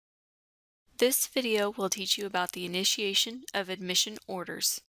This video will teach you about the initiation of admission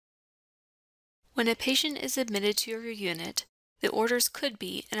orders. When a patient is admitted to your unit, the orders could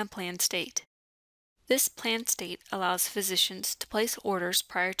be in a planned state. This planned state allows physicians to place orders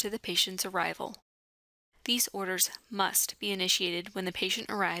prior to the patient's arrival. These orders must be initiated when the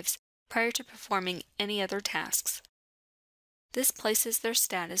patient arrives prior to performing any other tasks. This places their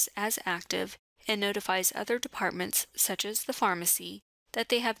status as active and notifies other departments, such as the pharmacy, that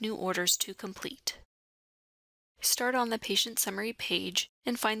they have new orders to complete. Start on the patient summary page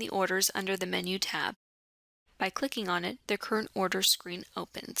and find the orders under the menu tab. By clicking on it, the current order screen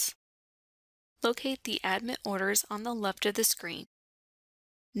opens. Locate the admit orders on the left of the screen.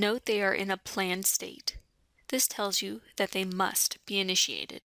 Note they are in a planned state. This tells you that they must be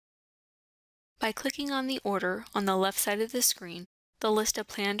initiated. By clicking on the order on the left side of the screen, the list of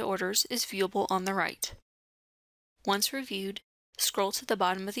planned orders is viewable on the right. Once reviewed, scroll to the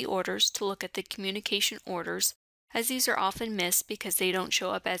bottom of the orders to look at the communication orders, as these are often missed because they don't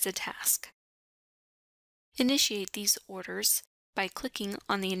show up as a task. Initiate these orders by clicking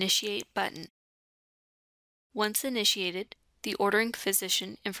on the Initiate button. Once initiated, the ordering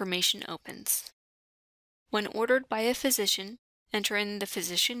physician information opens. When ordered by a physician, enter in the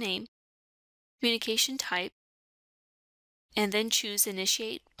physician name, communication type, and then choose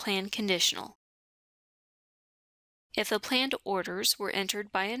Initiate Plan Conditional. If the planned orders were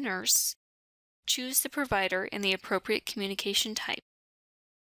entered by a nurse, choose the provider and the appropriate communication type.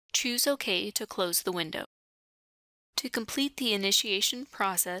 Choose OK to close the window. To complete the initiation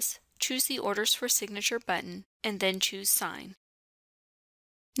process, choose the Orders for Signature button and then choose Sign.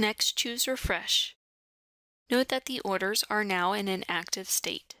 Next, choose Refresh. Note that the orders are now in an active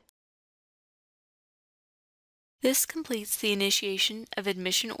state. This completes the initiation of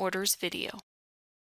admission orders video.